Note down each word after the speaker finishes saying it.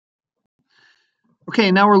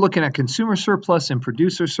Okay, now we're looking at consumer surplus and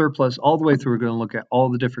producer surplus all the way through. We're going to look at all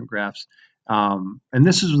the different graphs. And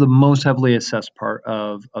this is the most heavily assessed part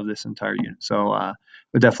of this entire unit. So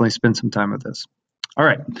we'll definitely spend some time with this. All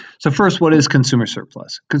right, so first, what is consumer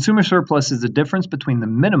surplus? Consumer surplus is the difference between the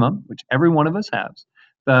minimum, which every one of us has,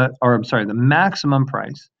 the maximum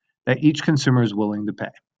price that each consumer is willing to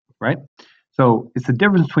pay, right? So it's the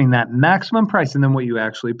difference between that maximum price and then what you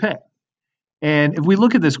actually pay. And if we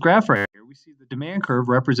look at this graph right here, we see the demand curve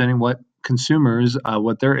representing what consumers,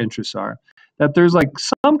 what their interests are. That there's like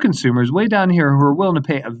some consumers way down here who are willing to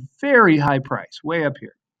pay a very high price, way up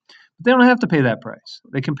here. But they don't have to pay that price.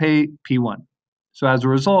 They can pay P1. So as a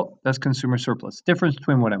result, that's consumer surplus. The difference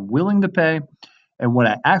between what I'm willing to pay and what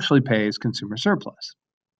I actually pay is consumer surplus,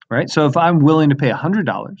 right? So if I'm willing to pay $100,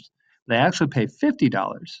 but I actually pay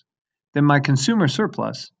 $50, then my consumer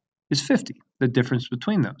surplus is 50, the difference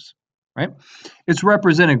between those, right? It's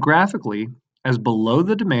represented graphically as below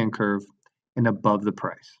the demand curve and above the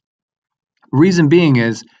price. Reason being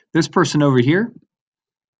is this person over here,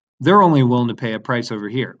 they're only willing to pay a price over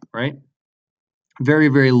here, right? Very,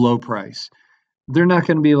 very low price. They're not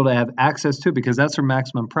going to be able to have access to it because that's their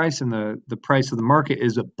maximum price, and the price of the market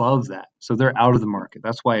is above that. So they're out of the market.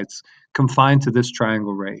 That's why it's confined to this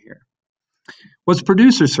triangle right here. What's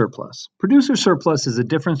producer surplus? Producer surplus is the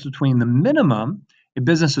difference between the minimum a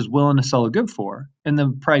business is willing to sell a good for and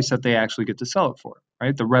the price that they actually get to sell it for,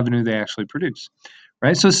 right? The revenue they actually produce,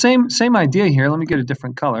 right? So same idea here. Let me get a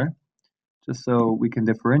different color just so we can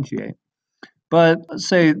differentiate. But let's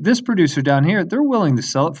say this producer down here, they're willing to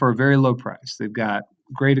sell it for a very low price. They've got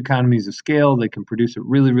great economies of scale. They can produce it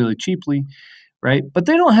really, really cheaply, right? But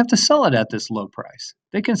they don't have to sell it at this low price.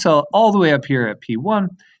 They can sell it all the way up here at P1.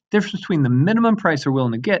 Difference between the minimum price they're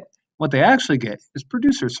willing to get, what they actually get is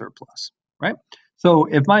producer surplus, right? So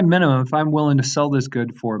if I'm willing to sell this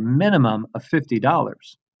good for a minimum of $50,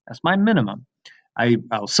 that's my minimum.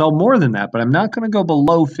 I'll sell more than that, but I'm not going to go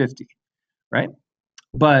below 50, right?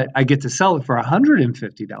 But I get to sell it for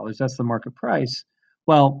 $150. That's the market price.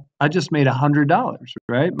 Well, I just made $100,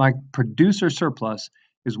 right? My producer surplus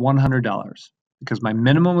is $100 because my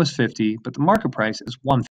minimum was 50, but the market price is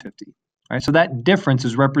 150. Right? So that difference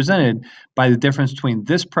is represented by the difference between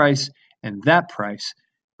this price and that price,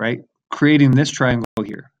 right? Creating this triangle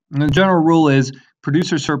here. And the general rule is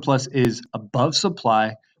producer surplus is above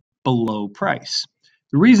supply, below price.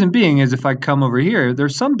 The reason being is if I come over here,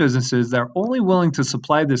 there's some businesses that are only willing to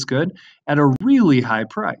supply this good at a really high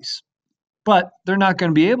price, but they're not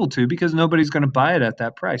going to be able to because nobody's going to buy it at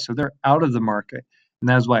that price. So they're out of the market, and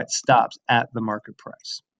that's why it stops at the market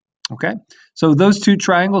price. Okay, so those two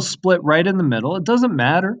triangles split right in the middle. It doesn't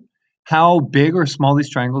matter how big or small these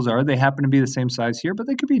triangles are. They happen to be the same size here, but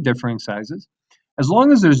they could be differing sizes. As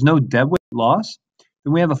long as there's no deadweight loss,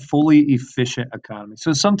 then we have a fully efficient economy.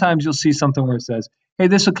 So sometimes you'll see something where it says, hey,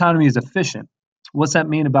 this economy is efficient. What's that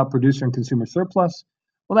mean about producer and consumer surplus?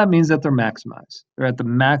 Well, that means that they're maximized. They're at the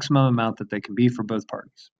maximum amount that they can be for both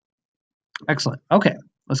parties. Excellent. Okay,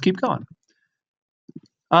 let's keep going.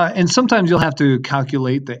 And sometimes you'll have to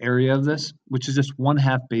calculate the area of this, which is just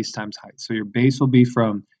 1/2 base times height. So your base will be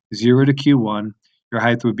from 0 to Q1. Your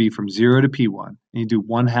height would be from 0 to P1. And you do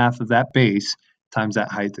 1/2 of that base times that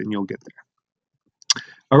height, and you'll get there.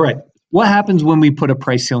 All right. What happens when we put a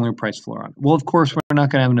price ceiling or price floor on? Well, of course, we're not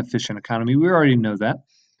going to have an efficient economy. We already know that.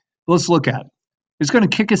 But let's look at it. It's going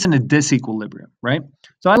to kick us into disequilibrium, right?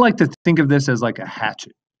 So I like to think of this as like a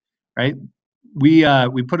hatchet, right? We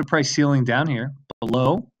put a price ceiling down here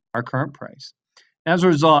below our current price. As a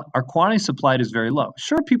result, our quantity supplied is very low.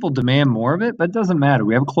 Sure, people demand more of it, but it doesn't matter.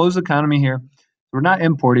 We have a closed economy here. We're not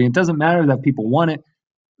importing. It doesn't matter that people want it.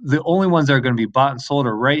 The only ones that are going to be bought and sold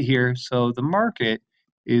are right here. So the market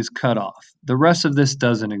is cut off. The rest of this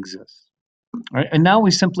doesn't exist. All right? And now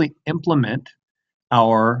we simply implement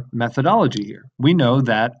our methodology here. We know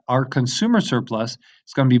that our consumer surplus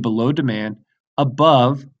is going to be below demand,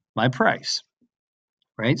 above my price.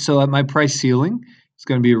 Right? So at my price ceiling, it's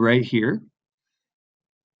going to be right here.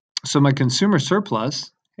 So my consumer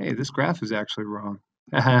surplus, hey, this graph is actually wrong.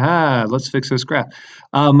 Let's fix this graph.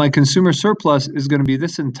 My consumer surplus is going to be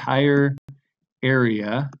this entire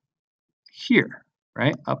area here,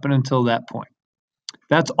 right? Up and until that point.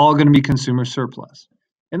 That's all going to be consumer surplus.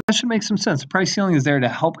 And that should make some sense. The price ceiling is there to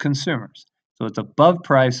help consumers. So it's above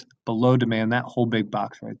price, below demand, that whole big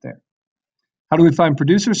box right there. How do we find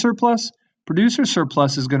producer surplus? Producer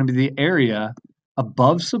surplus is going to be the area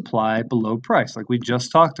above supply, below price, like we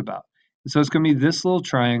just talked about. And so it's going to be this little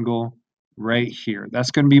triangle right here.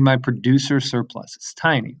 That's going to be my producer surplus. It's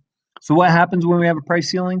tiny. So what happens when we have a price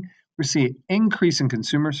ceiling? We see an increase in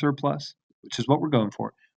consumer surplus, which is what we're going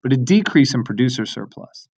for. but a decrease in producer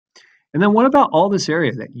surplus. And then what about all this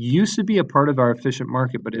area that used to be a part of our efficient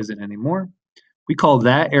market but isn't anymore? We call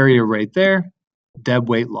that area right there dead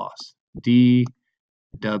weight loss, DWL.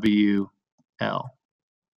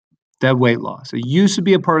 Dead weight loss. It used to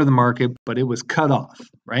be a part of the market, but it was cut off,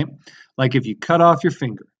 right? Like if you cut off your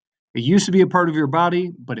finger. It used to be a part of your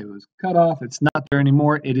body, but it was cut off. It's not there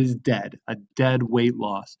anymore. It is dead, a dead weight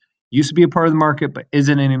loss. Used to be a part of the market, but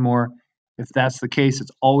isn't anymore. If that's the case,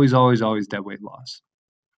 it's always, always, always dead weight loss.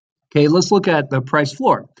 Okay, let's look at the price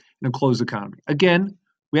floor in a closed economy. Again,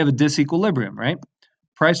 we have a disequilibrium, right?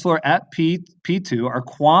 Price floor at P2, our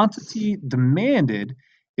quantity demanded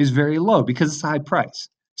is very low because it's a high price.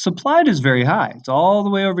 Supplied is very high. It's all the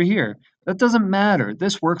way over here. That doesn't matter.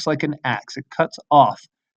 This works like an axe. It cuts off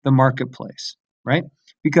the marketplace, right?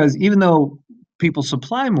 Because even though people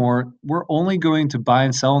supply more, we're only going to buy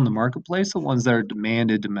and sell in the marketplace the ones that are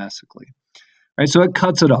demanded domestically, right? So it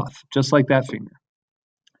cuts it off, just like that finger.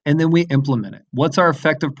 And then we implement it. What's our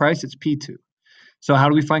effective price? It's P2. So how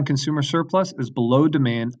do we find consumer surplus? Is below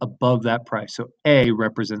demand above that price. So A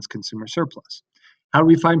represents consumer surplus. How do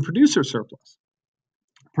we find producer surplus?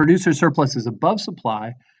 Producer surplus is above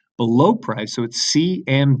supply, below price, so it's C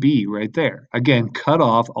and B right there. Again, cut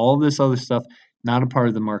off all this other stuff, not a part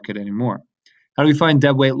of the market anymore. How do we find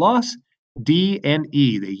dead weight loss? D and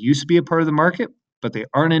E. They used to be a part of the market, but they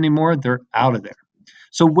aren't anymore. They're out of there.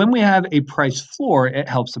 So when we have a price floor, it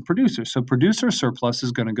helps the producer. So producer surplus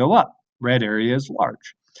is going to go up. Red area is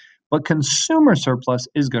large. But consumer surplus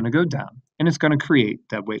is going to go down, and it's going to create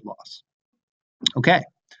dead weight loss. Okay,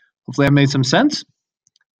 hopefully that made some sense.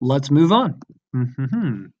 Let's move on.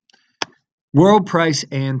 World price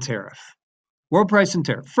and tariff. World price and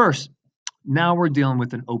tariff. First, now we're dealing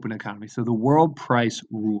with an open economy. So the world price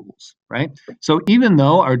rules, right? So even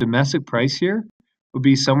though our domestic price here would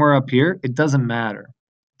be somewhere up here, it doesn't matter.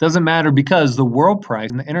 It doesn't matter because the world price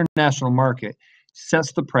in the international market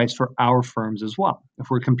sets the price for our firms as well if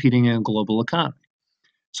we're competing in a global economy.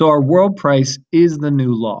 So our world price is the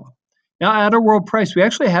new law. Now at our world price, we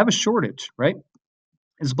actually have a shortage, right?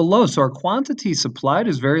 It's below. So our quantity supplied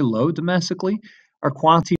is very low domestically. Our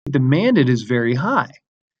quantity demanded is very high.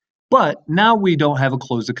 But now we don't have a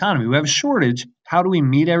closed economy. We have a shortage. How do we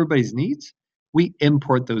meet everybody's needs? We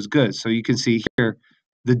import those goods. So you can see here,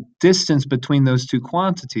 the distance between those two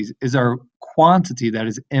quantities is our quantity that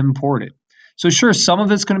is imported. So sure, some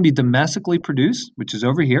of it's going to be domestically produced, which is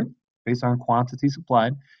over here, based on quantity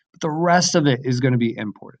supplied, but the rest of it is going to be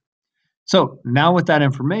imported. So now with that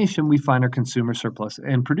information, we find our consumer surplus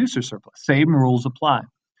and producer surplus. Same rules apply.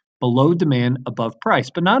 Below demand, above price,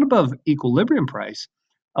 but not above equilibrium price,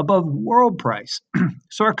 above world price.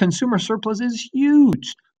 So our consumer surplus is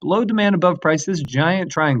huge. Below demand, above price, this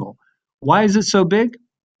giant triangle. Why is it so big?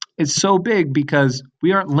 It's so big because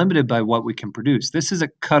we aren't limited by what we can produce. This is a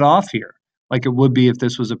cutoff here, like it would be if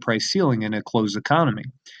this was a price ceiling in a closed economy.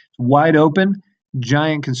 Wide open,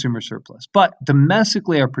 giant consumer surplus. But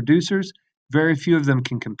domestically, our producers, very few of them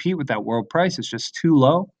can compete with that world price. It's just too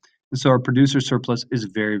low. And so our producer surplus is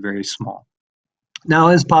very, very small. Now,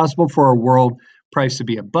 it's possible for our world price to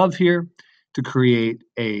be above here to create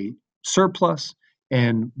a surplus,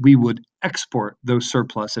 and we would export those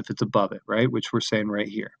surplus if it's above it, right? Which we're saying right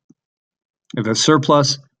here. If a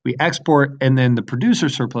surplus, we export, and then the producer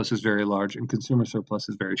surplus is very large and consumer surplus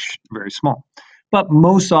is very, very small. But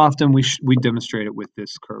most often we demonstrate it with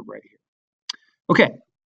this curve right here. Okay,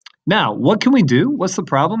 now what can we do? What's the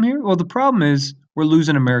problem here? Well, the problem is we're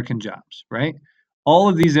losing American jobs, right? All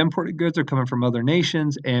of these imported goods are coming from other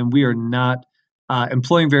nations, and we are not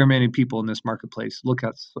employing very many people in this marketplace. Look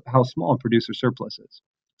at how small a producer surplus is.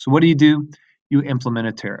 So what do? You implement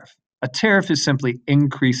a tariff. A tariff is simply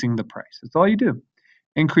increasing the price. That's all you do.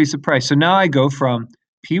 Increase the price. So now I go from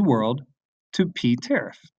P world to P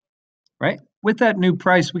tariff, right? With that new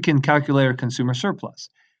price, we can calculate our consumer surplus.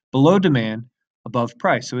 Below demand, above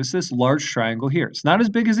price. So it's this large triangle here. It's not as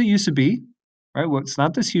big as it used to be, right? Well, it's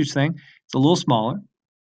not this huge thing. It's a little smaller.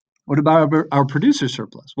 What about our producer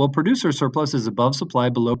surplus? Well, producer surplus is above supply,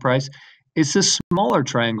 below price. It's this smaller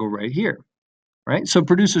triangle right here, right? So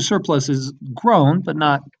producer surplus is grown, but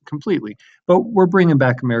not completely. But we're bringing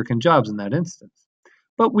back American jobs in that instance.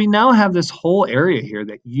 But we now have this whole area here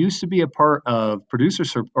that used to be a part of producer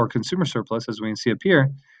or consumer surplus, as we can see up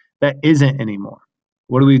here, that isn't anymore.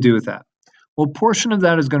 What do we do with that? Well, a portion of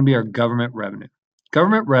that is going to be our government revenue.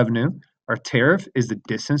 Government revenue, our tariff is the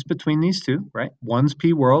distance between these two, right? One's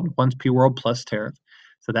P world plus tariff.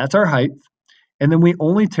 So that's our height. And then we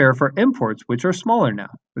only tariff our imports, which are smaller now.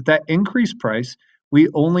 With that increased price, we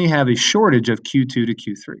only have a shortage of Q2 to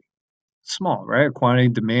Q3. small, right? Quantity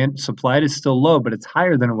demand supplied is still low, but it's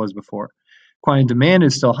higher than it was before. Quantity demand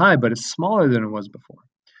is still high, but it's smaller than it was before.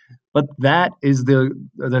 But that is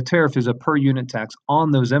the tariff is a per unit tax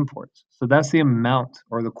on those imports. So that's the amount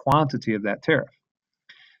or the quantity of that tariff.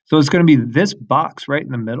 So it's going to be this box right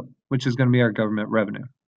in the middle, which is going to be our government revenue.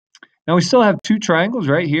 Now we still have two triangles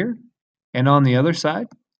right here and on the other side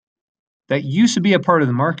that used to be a part of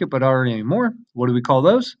the market but aren't anymore. What do we call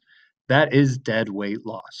those? That is dead weight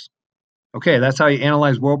loss. Okay, that's how you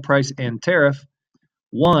analyze world price and tariff.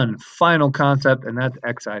 One final concept, and that's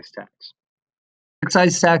excise tax.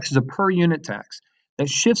 Excise tax is a per unit tax that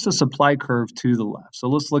shifts the supply curve to the left. So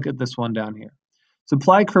let's look at this one down here.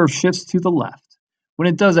 Supply curve shifts to the left. When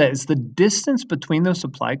it does that, it's the distance between those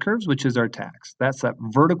supply curves, which is our tax. That's that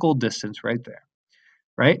vertical distance right there,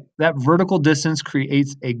 right? That vertical distance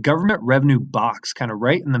creates a government revenue box kind of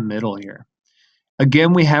right in the middle here.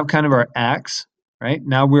 Again, we have kind of our X, right?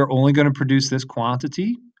 Now we're only going to produce this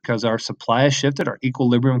quantity because our supply has shifted. Our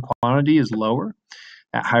equilibrium quantity is lower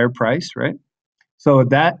at higher price, right? So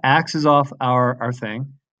that axes off our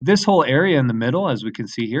thing. This whole area in the middle, as we can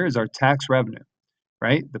see here, is our tax revenue,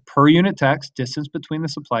 right? The per unit tax distance between the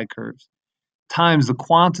supply curves times the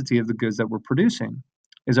quantity of the goods that we're producing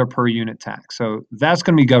is our per unit tax. So that's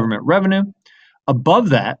going to be government revenue. Above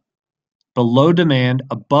that, below demand,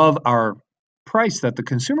 above our price that the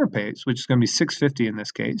consumer pays, which is going to be $6.50 in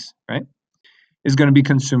this case, right, is going to be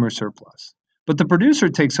consumer surplus. But the producer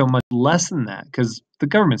takes so much less than that because the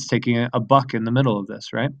government's taking a buck in the middle of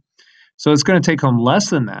this, right? So it's going to take home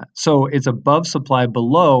less than that. So it's above supply,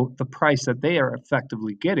 below the price that they are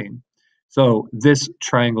effectively getting. So this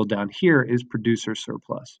triangle down here is producer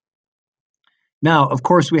surplus. Now, of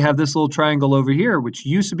course, we have this little triangle over here, which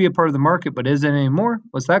used to be a part of the market but isn't anymore.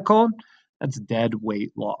 What's that called? That's dead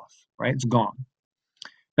weight loss, right? It's gone.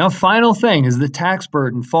 Now, final thing is the tax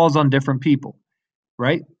burden falls on different people,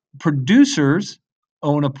 right? Producers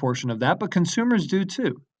own a portion of that, but consumers do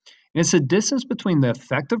too. And it's the distance between the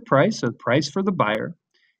effective price, so the price for the buyer,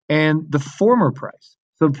 and the former price.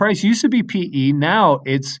 So the price used to be PE, now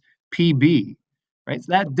it's PB, right?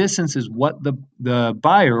 So that distance is what the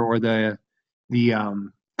buyer or the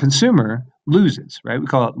consumer loses, right? We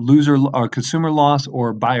call it loser or consumer loss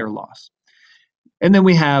or buyer loss. And then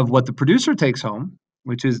we have what the producer takes home,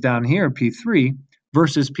 which is down here, P3,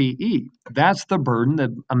 versus PE. That's the burden,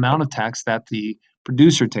 the amount of tax that the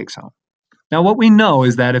producer takes home. Now, what we know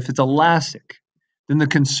is that if it's elastic, then the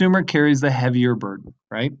consumer carries the heavier burden,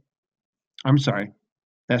 right? I'm sorry,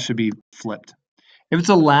 that should be flipped. If it's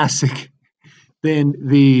elastic, then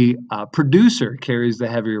the producer carries the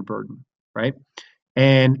heavier burden, right?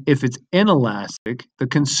 And if it's inelastic, the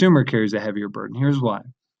consumer carries a heavier burden. Here's why.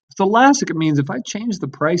 If it's elastic, it means if I change the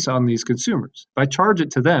price on these consumers, if I charge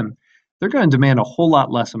it to them, they're going to demand a whole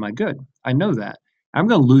lot less of my good. I know that. I'm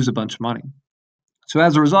going to lose a bunch of money. So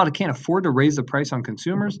as a result, I can't afford to raise the price on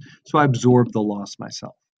consumers, so I absorb the loss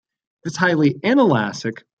myself. If it's highly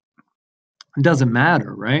inelastic, it doesn't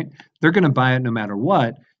matter, right? They're going to buy it no matter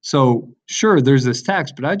what. So sure, there's this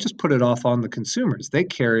tax, but I just put it off on the consumers. They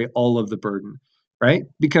carry all of the burden, right?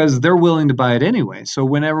 Because they're willing to buy it anyway. So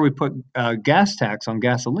whenever we put gas tax on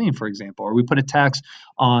gasoline, for example, or we put a tax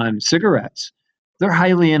on cigarettes, they're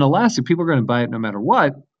highly inelastic. People are going to buy it no matter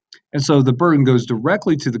what. And so the burden goes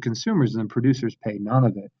directly to the consumers and the producers pay none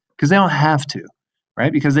of it because they don't have to,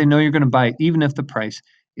 right? Because they know you're going to buy it even if the price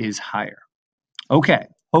is higher. Okay,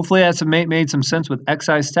 hopefully that's made some sense with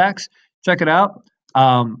excise tax. Check it out.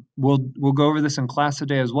 We'll go over this in class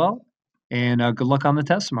today as well. And good luck on the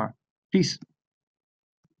test tomorrow. Peace.